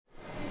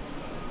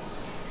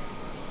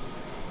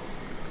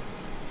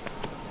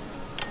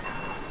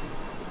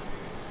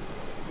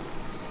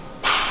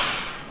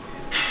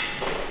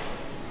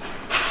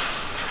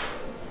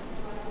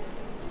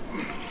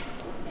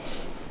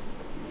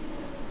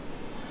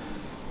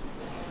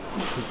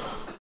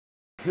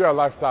PR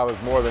lifestyle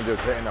is more than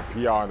just hitting a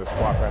PR in the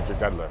squat, bench, or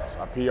deadlifts.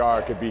 A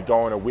PR could be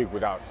going a week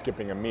without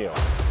skipping a meal.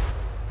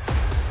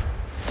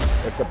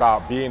 It's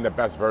about being the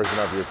best version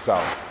of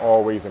yourself,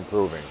 always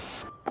improving.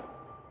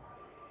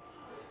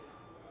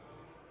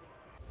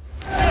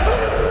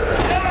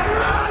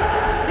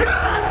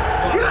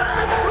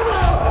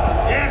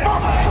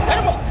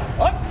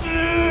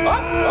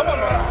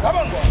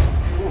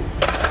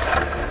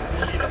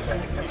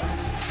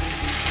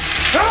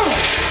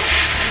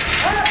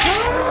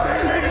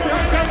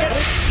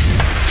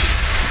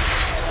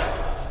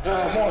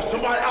 Come on,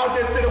 somebody out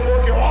there sitting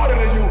working harder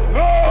than you.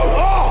 No!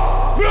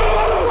 Oh! No!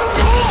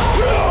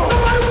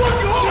 Somebody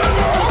working harder than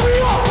you. Hurry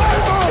up!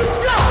 Let's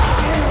go!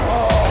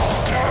 Oh!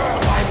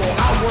 Somebody will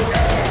outwork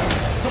you.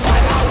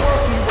 Somebody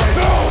outwork you right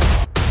now.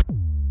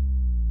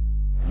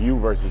 You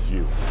versus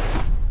you.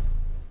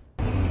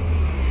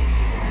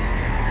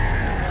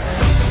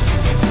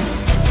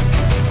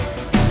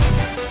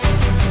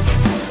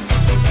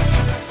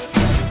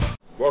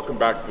 Welcome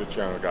back to the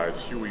channel,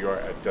 guys. Here we are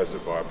at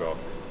Desert Barbell,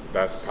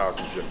 best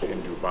powerlifting gym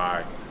in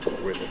Dubai,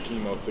 with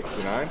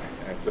Akimbo69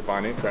 and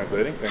Stefania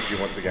translating. Thank you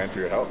once again for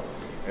your help.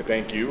 And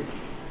thank you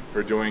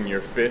for doing your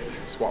 5th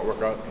squat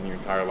workout in your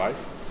entire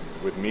life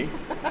with me.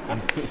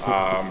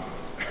 I'm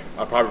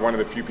probably one of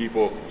the few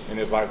people in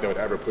his life that would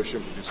ever push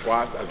him to do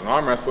squats as an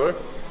arm wrestler.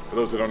 For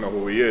those who don't know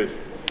who he is,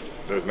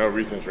 there's no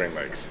reason to train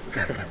legs.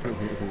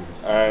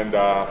 And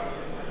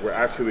we're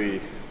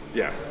actually,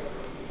 yeah.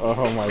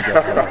 Oh my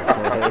God.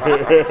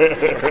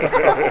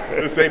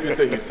 It's safe to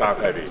say he's top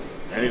heavy.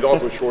 And he's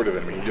also shorter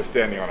than me. He's just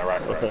standing on a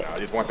rack right now. I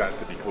just want that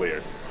to be clear.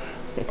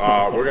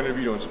 We're going to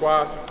be doing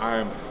squats.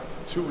 I'm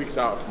 2 weeks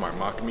out from my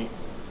mock meet,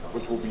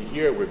 which will be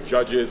here with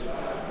judges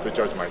to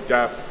judge my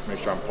depth, make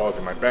sure I'm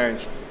pausing my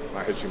bench,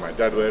 not hitching my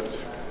deadlift.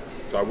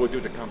 So I will do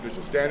the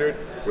competition standard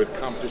with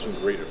competition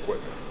grade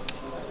equipment.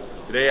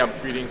 Today I'm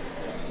treating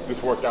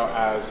this workout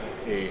as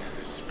a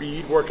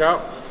speed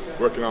workout,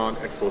 working on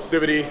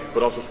explosivity,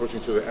 but also switching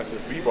to the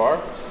SSB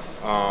bar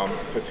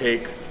to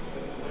take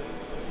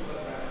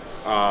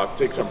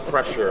some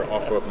pressure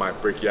off of my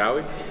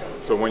brachialis.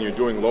 So when you're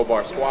doing low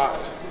bar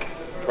squats,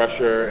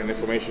 pressure and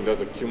inflammation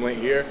does accumulate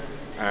here,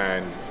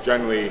 and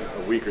generally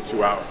a week or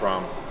two out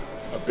from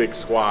a big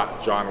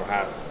squat, John will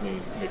have me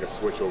make a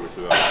switch over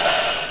to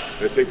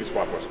the safety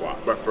squat bar squat.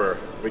 But for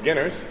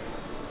beginners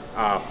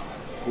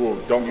who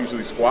don't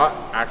usually squat,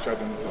 actually I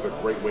think this is a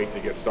great way to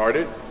get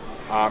started.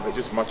 It's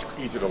just much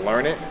easier to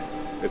learn it.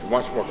 It's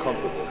much more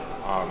comfortable.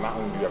 Not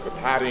only do you have the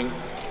padding,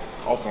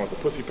 also known as a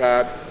pussy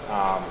pad,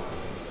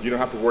 you don't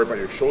have to worry about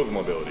your shoulder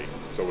mobility.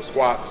 So with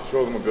squats,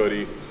 shoulder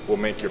mobility will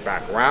make your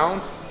back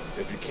round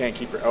if you can't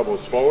keep your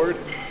elbows forward,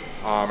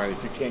 and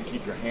if you can't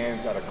keep your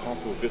hands at a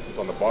comfortable distance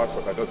on the bar,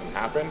 so that doesn't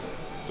happen.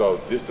 So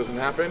this doesn't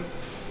happen.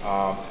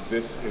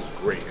 This is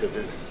great because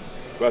it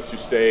lets you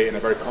stay in a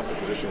very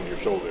comfortable position with your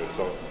shoulders.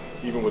 So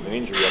even with an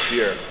injury up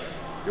here,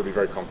 you'll be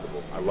very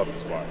comfortable. I love the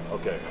squat.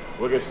 Okay,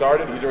 we'll get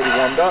started. He's already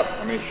warmed up.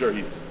 I made sure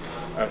he's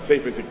as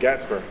safe as it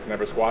gets for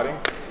never squatting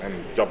and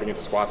jumping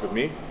into squats with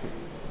me.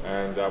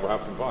 And we'll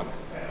have some fun.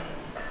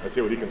 Let's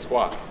see what he can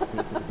squat.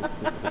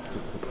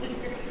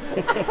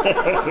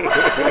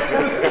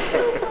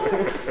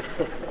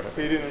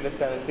 He didn't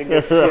understand a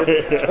single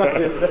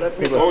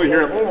shit. Only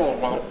hear him. Oh,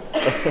 wow.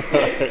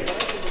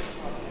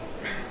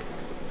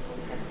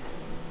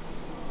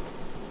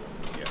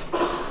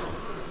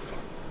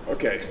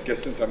 Okay,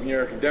 guess since I'm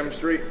here, I can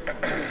demonstrate.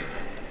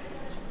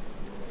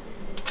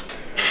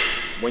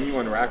 When you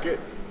unrack it,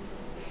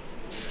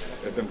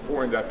 it's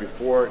important that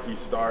before he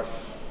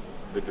starts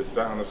the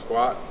descent on the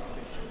squat,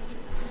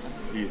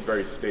 he's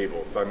very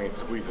stable. So I mean,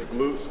 squeeze his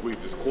glute,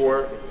 squeeze his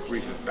core,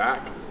 squeeze his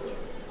back,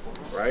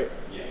 right?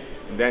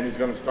 And then he's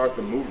gonna start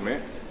the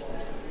movement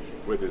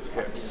with his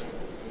hips,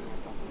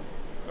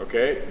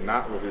 okay?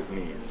 Not with his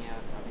knees,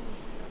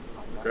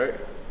 okay?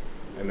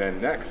 And then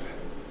next,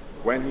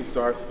 when he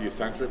starts the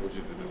eccentric, which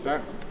is the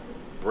descent,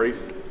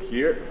 brace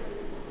here,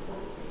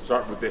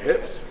 start with the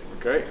hips,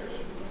 okay?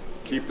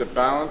 Keep the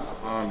balance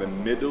on the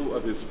middle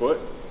of his foot,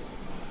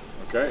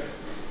 okay?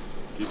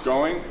 Keep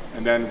going,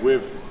 and then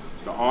with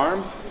the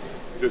arms,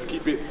 just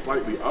keep it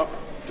slightly up.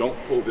 Don't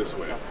pull this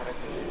way,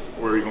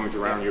 or you're going to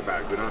round your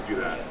back. Do not do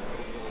that.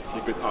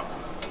 Keep it up,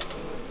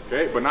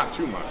 okay? But not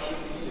too much,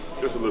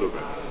 just a little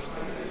bit,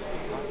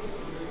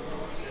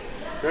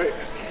 okay?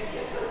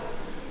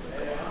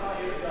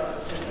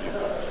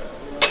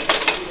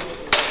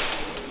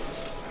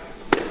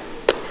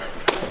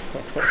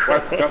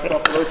 Wipe the dust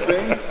off of those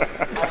things.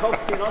 I hope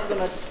you're not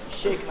gonna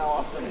shake now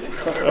after this.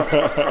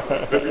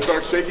 If you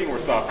start shaking, we're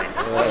stopping.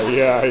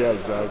 Yeah,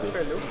 exactly.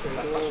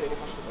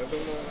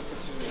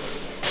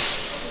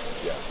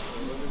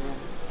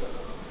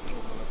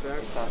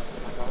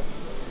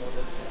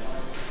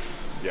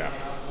 Yeah.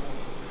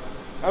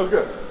 That was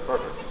good.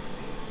 Perfect.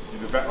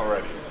 He's a vet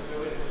already.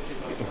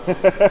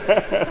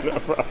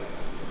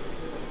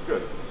 It's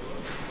good.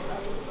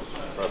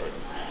 Perfect.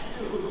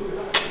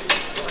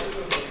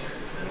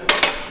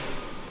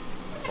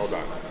 Hold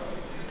on.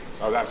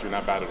 That was actually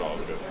not bad at all. It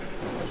was good.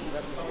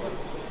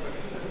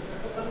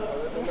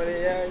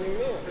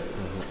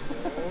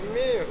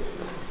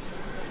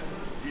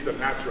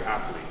 actual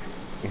athlete.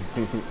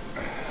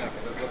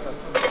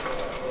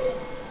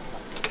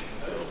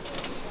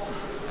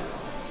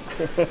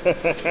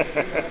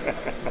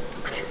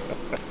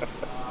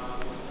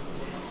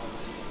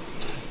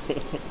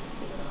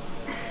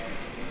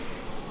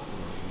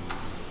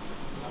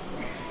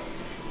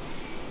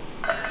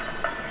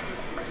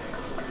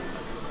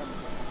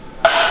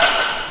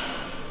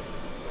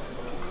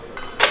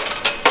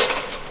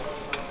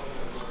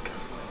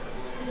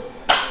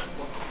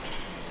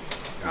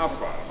 I'll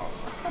spot him.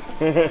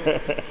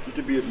 You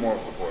can be his moral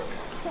support.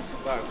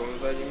 Так, он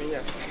сзади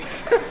меня.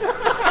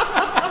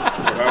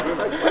 What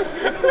happened?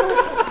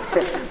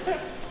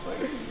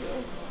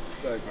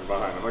 I'm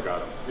behind him. I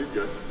got him. He's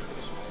good.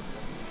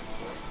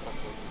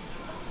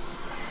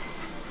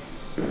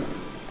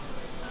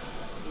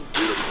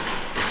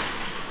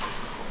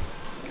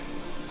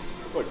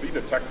 Look, these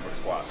are textbook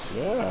squats.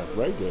 Yeah,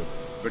 very good.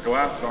 The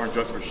glasses aren't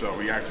just for show.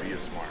 He actually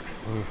is smart.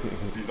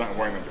 He's not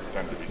wearing them to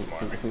pretend to be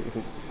smart.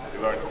 He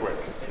learned quick.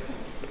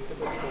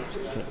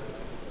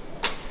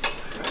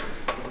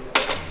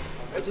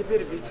 А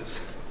теперь бицепс.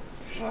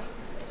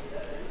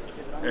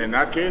 In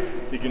that case,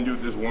 he can do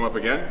this warm up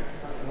again.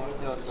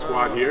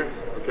 Squat here,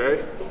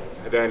 okay?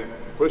 And then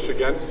push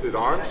against his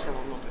arms,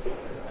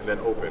 and then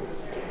open.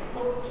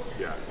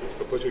 Yeah,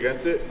 so push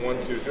against it,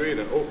 1, 2, 3,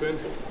 then open.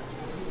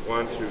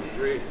 1, 2,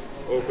 3,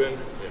 open.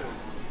 Yeah.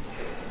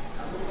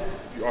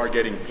 If you are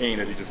getting pain,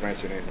 as you just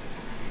mentioned, in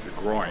your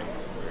groin,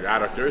 your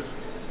adductors,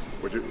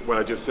 which is what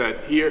I just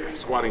said here,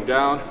 squatting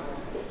down,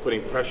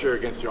 putting pressure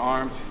against your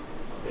arms,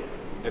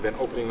 and then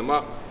opening them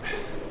up,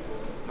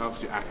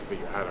 helps you activate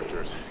your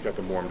adductors, get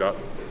them warmed up.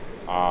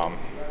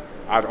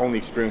 I'd only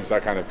experienced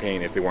that kind of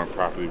pain if they weren't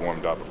properly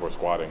warmed up before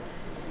squatting.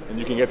 And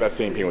you can get that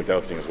same pain with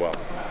deadlifting as well.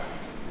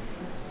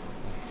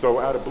 So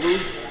out of blue.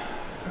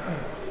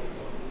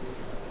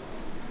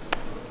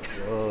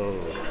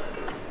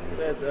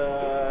 Said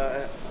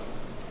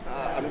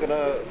I'm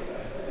gonna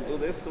do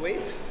this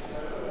weight.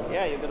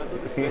 Yeah, you're gonna do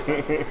this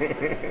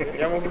weight.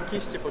 Я могу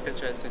кисти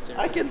покачать с этим.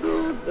 I can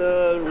do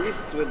the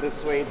wrists with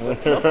this weight,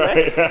 but not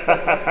legs.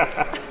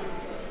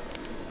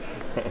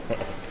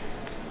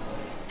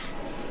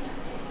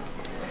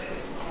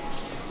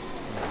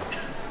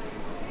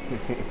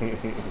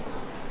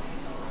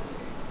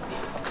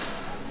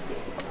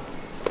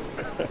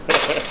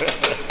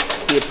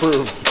 He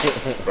approved.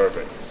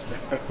 Perfect.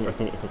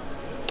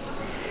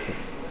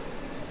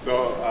 So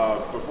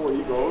before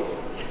he goes,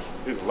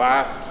 his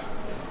last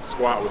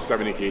squat was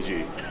 70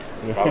 kg.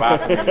 My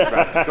last one is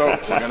best. So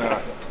we're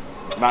gonna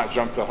not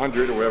jump to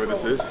 100 or whatever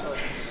this is.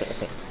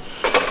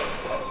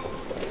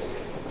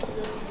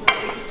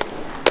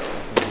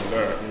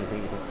 Sir.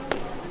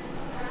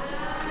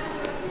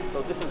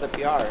 So this is a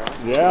PR, huh?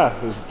 Yeah,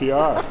 this is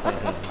PR.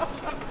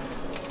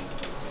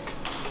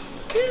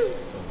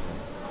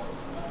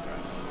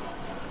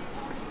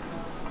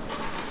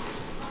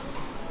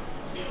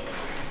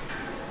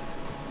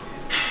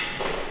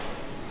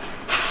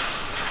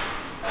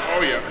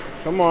 Oh yeah.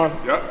 Come on.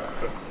 Yep.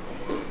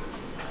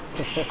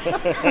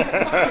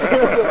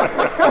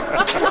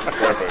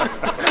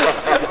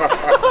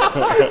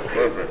 Perfect.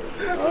 Perfect.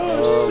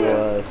 Oh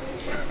boy.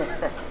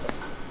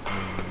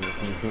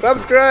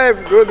 Subscribe,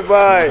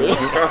 goodbye.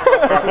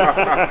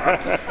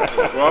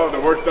 Well, the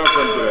work's done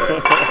for him today.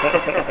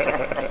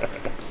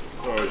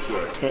 Oh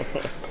shit.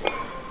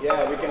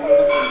 Yeah, we can do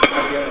it.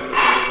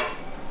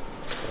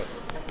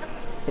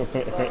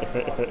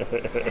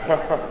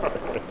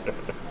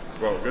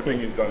 Well, good thing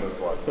he's done this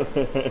one.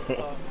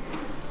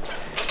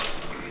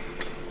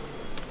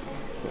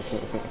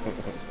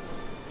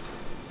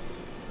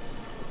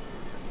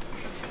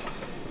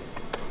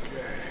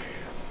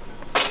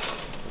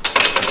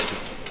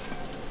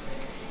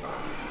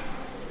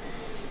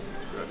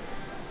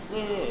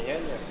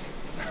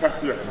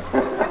 Yeah.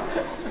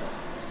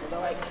 No,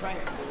 like trying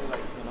to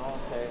like, you know,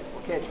 say,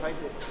 okay, try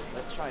this.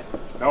 Let's try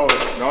this. No,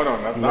 let's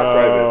not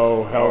try this.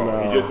 No, hell no.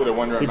 He just hit a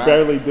 1 rep He max.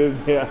 barely did,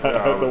 yeah,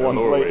 with the the one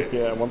lower plate. weight.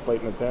 Yeah, 1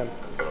 plate and a 10.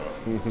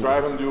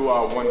 Try him do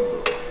 1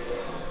 blue.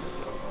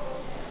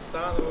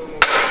 Становому.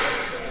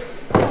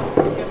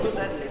 You can do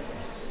deadlift,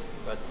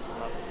 but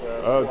not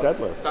Oh, squats.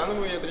 deadlift.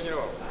 Становому я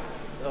тренировал.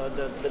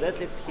 The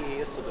deadlift he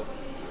used to do.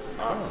 I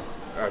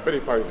bet he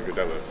probably did a good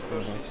deadlift.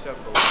 160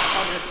 был.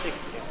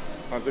 160.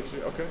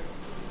 160, okay.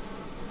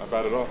 Not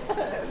bad at all.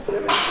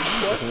 70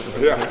 squats.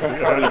 Yeah,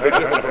 probably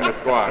different from the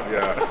squat,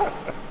 yeah.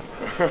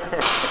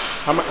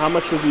 How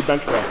much does he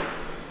bench press?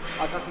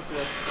 А как у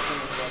тебя?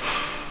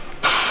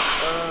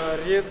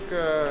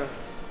 Редко.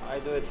 I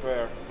do it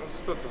rare.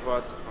 120.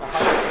 120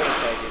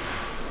 I did.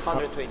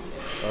 120.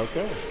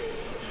 Okay.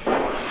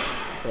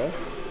 Okay.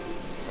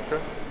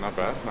 Okay, not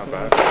bad, not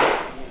bad.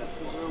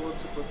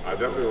 I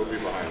definitely will be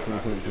behind him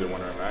after you do the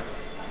 1 rep max.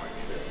 I might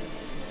be there.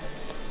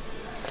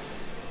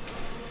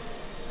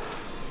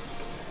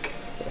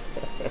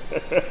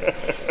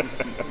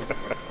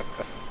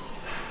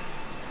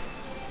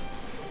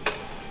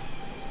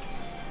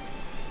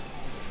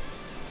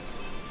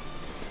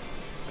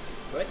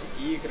 Давайте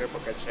игры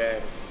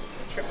покачаем.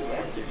 Че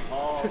ноги?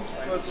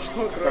 Вот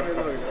все, кроме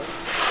ног.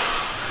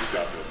 You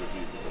got this. It's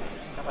easy.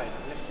 Давай,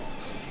 легко.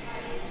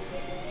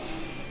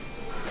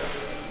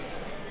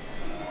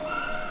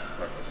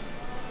 Perfect.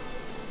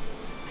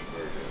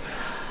 Very good.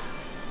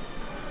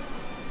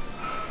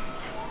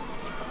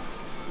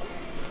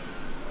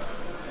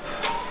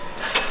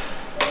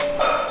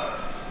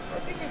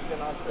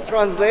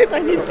 Translate, I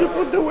need to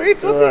put the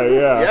weights. What Right, is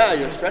this? yeah. Yeah,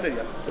 you're shredded.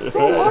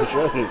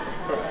 Shredded.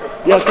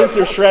 Yeah, since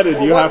you're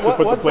shredded, you have to put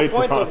the what's plates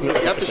point on. of you? You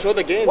have to show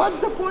the gains. What's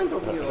the point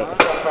of you, huh?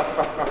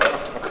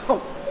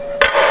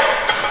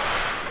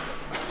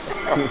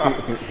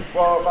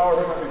 Well, if I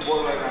were him, I'd be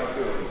bored right now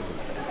too.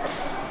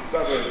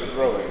 That was just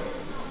rolling.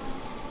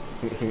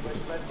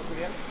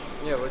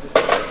 Не, вроде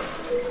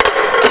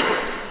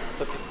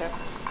 150.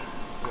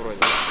 вроде.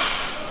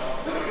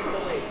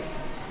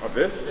 Of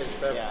this?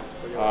 Yeah.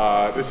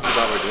 This is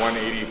about like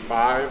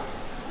 185.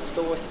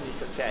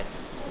 185.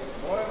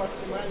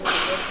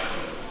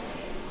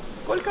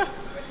 Сколько?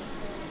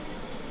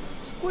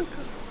 Сколько?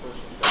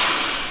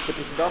 Ты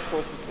приседал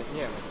 185?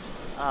 Не,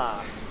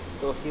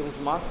 So his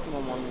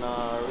maximum on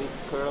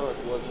wrist curl it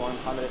was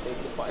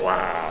 185.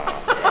 Wow,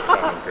 that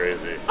sounds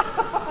crazy.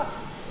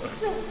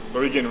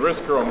 So he can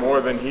wrist curl more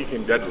than he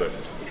can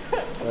deadlift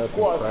That's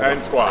Squats. incredible.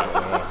 and squats.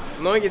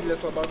 ноги для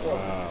слабаков.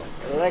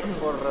 Legs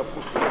for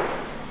pussies.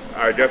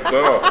 I guess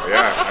so.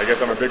 Yeah, I guess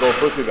I'm a big old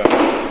pussy then.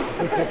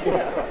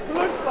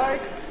 Looks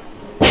like.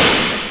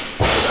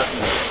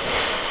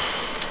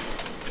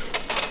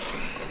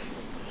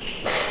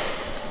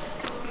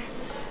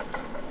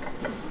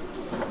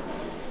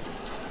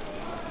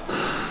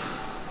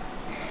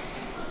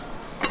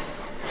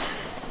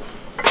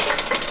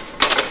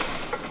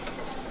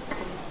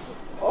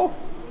 Oh.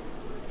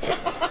 A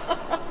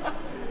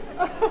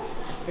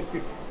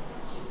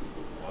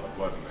lot of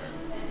blood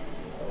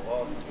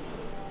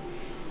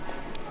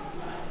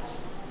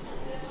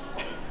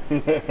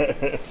in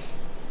there.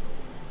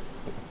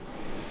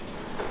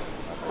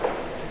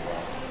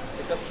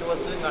 Because he was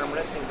doing arm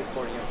wrestling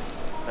before you.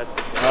 That's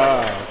the thing.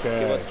 Ah, He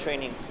okay. was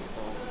training. So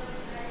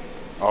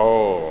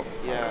Oh.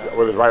 Yeah.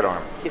 With his right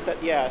arm. he said,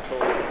 yeah. So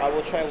I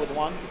will try with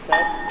one. He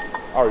said.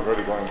 Oh, he's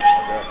already going.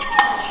 Okay.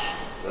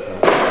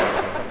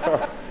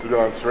 He's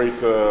going straight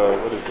to,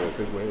 what is this?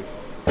 Big weights.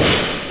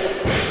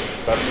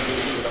 70?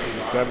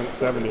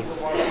 70.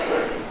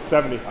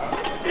 70.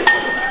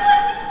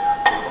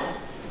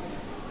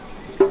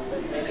 So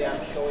maybe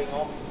I'm showing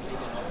off.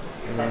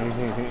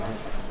 Maybe not.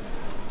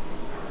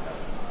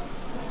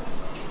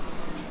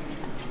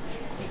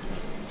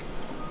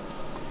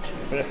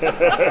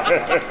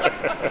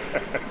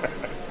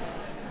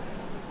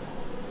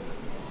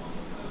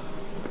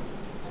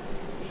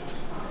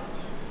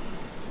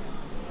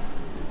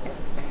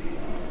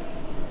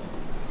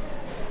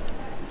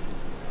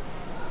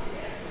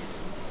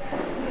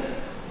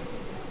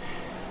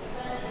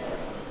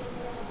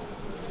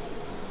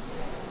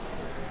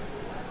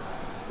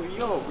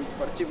 Хуёво быть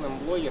спортивным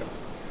блогером.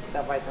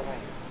 Давай, давай.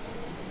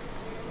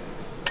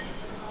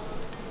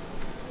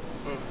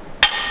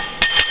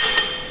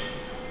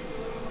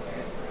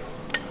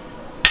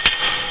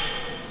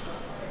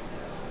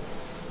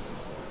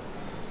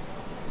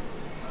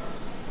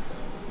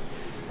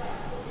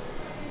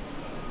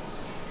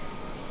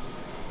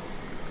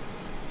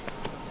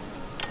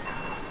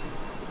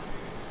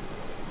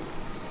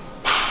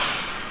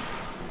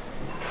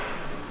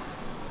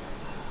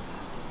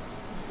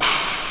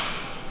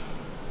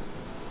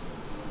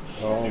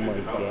 Oh my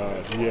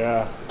god.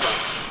 Yeah.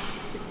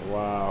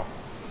 Wow.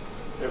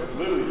 It was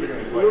literally bigger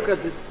than his Look leg.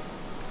 at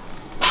this.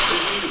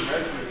 He was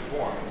measuring his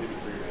form and he was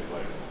bigger than his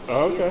legs.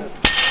 Oh, okay.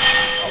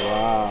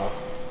 Wow.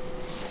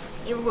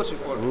 Не в лучшей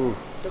форме. Ooh.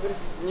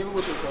 Не в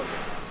лучшей форме.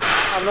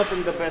 I'm not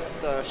in the best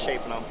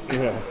shape now.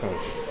 Yeah.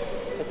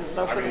 Это из-за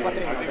того, что ты I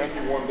потренил, think да? if he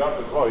warmed up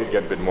as well, he'd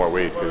get a bit more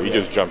weight because he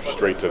just jumped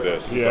straight to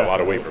this. It's Yeah. a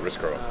lot of weight for wrist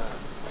curl.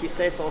 He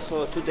says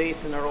also 2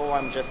 days in a row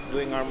I'm just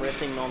doing arm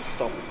wrestling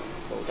non-stop.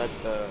 So that's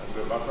the...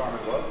 The left arm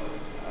as well?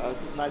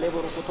 На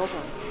левую руку тоже?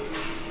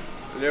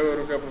 Левая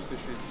рука просто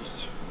еще и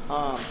кисть.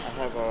 I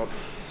have a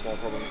small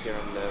problem here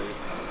on the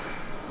wrist.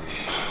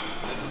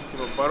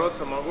 Типа,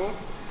 бороться могу,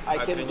 I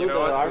а can do the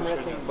тренироваться arm еще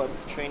wrestling, нет. but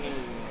training...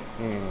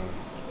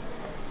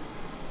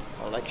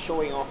 like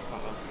showing off.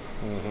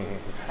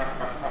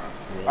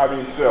 I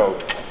mean, still,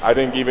 I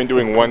think even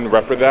doing one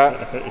rep of that,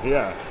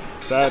 Yeah.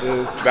 That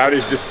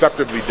is.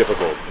 deceptively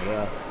difficult.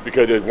 Yeah.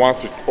 Because it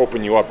wants to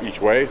open you up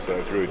each way, so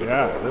it's really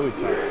difficult. Yeah. Really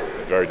tough.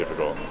 It's very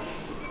difficult.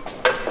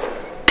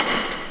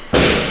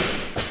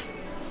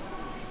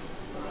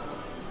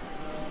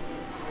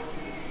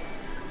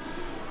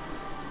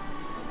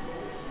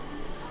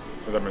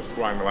 Since I've been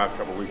squatting the last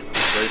couple of weeks with the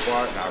straight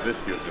bar, now this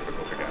feels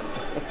difficult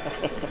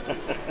again.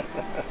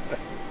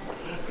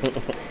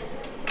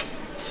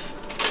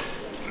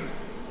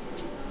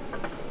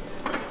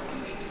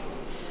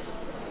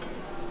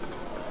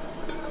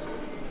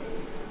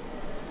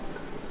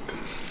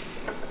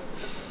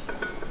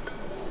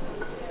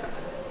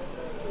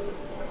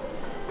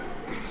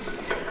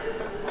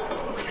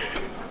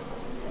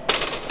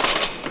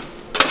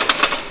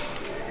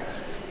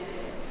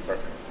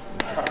 Perfect.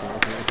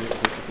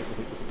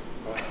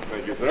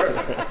 Thank you,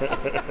 sir.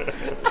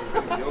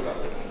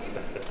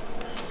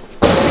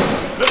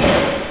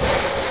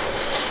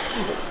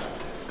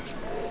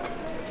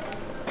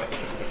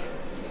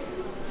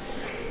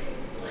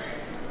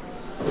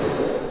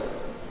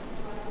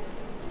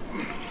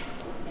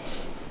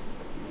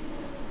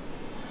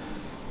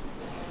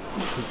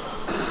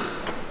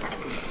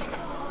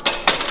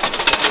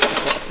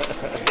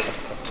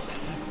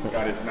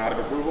 Got his nod of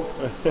approval.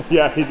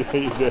 Yeah, he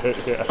did.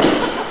 Yeah.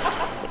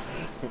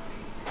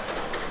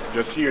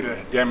 Just here to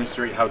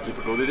demonstrate how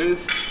difficult it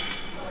is.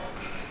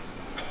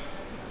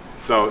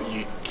 So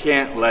you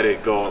can't let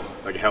it go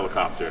like a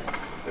helicopter.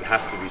 It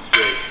has to be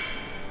straight.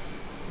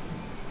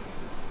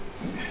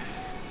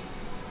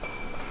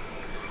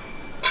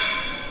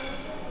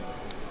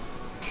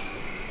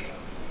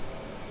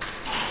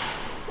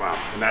 Wow,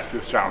 and that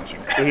feels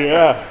challenging.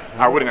 Yeah.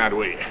 I wouldn't add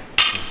weight.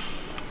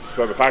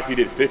 So the fact he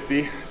did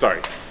 50, sorry,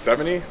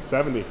 70?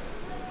 70. Is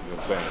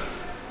insane.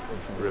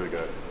 Really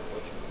good.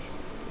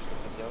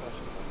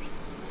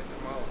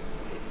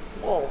 It's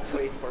small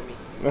weight for me.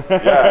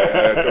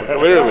 Yeah,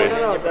 clearly.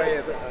 No,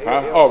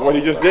 Huh? Oh, what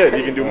he just did,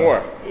 he can do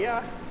more.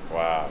 yeah.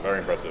 Wow, very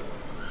impressive.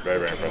 Very,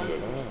 very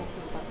impressive.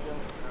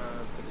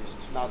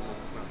 110. No.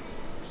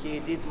 He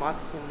did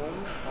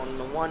maximum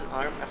on one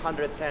arm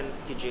 110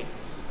 kg.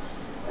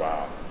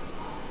 Wow.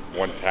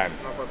 110.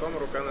 А потом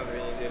рука на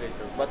 2 недели.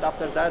 But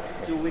after that,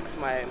 2 weeks,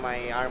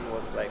 my arm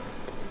was like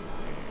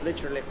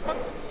literally.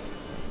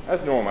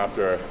 That's normal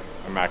after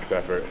a max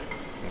effort.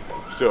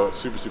 Still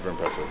super, super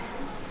impressive.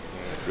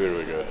 Really,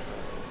 really good.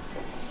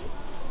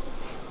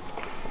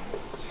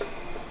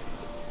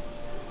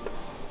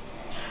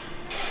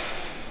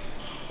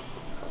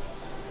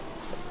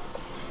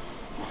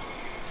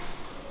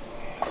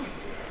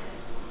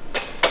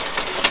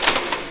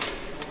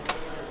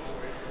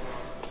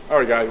 All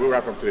right, guys, we'll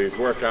wrap up today's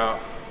workout.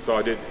 So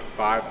I did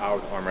 5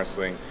 hours of arm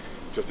wrestling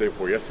just the day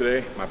before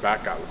yesterday. My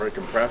back got very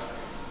compressed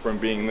from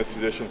being in this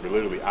position for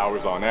literally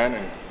hours on end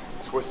and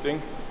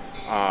twisting.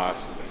 So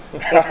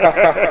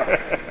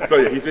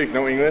yeah, he speaks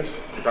no English.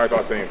 He probably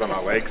thought saying something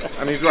about legs. I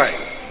mean, he's right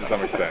to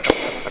some extent.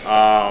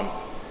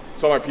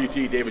 So my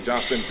PT, David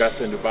Johnson, best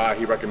in Dubai,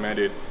 he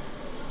recommended,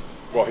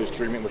 well, his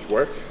treatment, which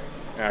worked.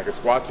 And I could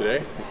squat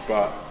today,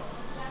 but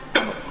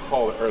I'm gonna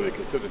call it early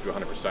because it took it to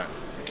 100%.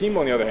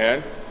 Akimbo, on the other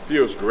hand,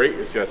 feels great.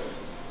 It's just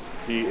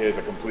he is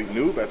a complete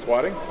noob at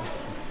squatting.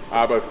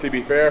 But to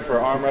be fair, for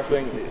arm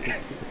wrestling,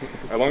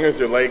 as long as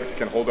your legs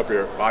can hold up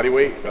your body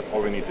weight, that's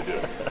all they need to do.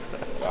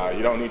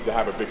 You don't need to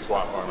have a big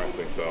squat for arm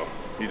wrestling, so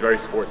he's very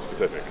sports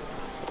specific.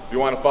 If you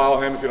want to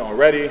follow him, if you don't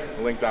already,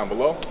 link down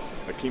below,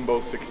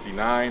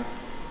 Akimbo69.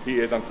 He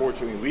is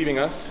unfortunately leaving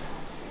us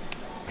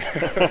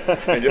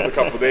in just a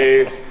couple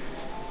days.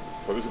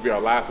 So this will be our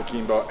last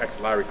Akimbo x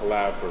Larry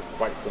collab for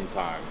quite some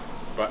time.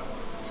 But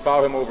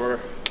follow him over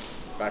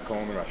back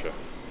home in Russia.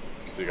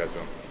 See you guys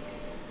soon.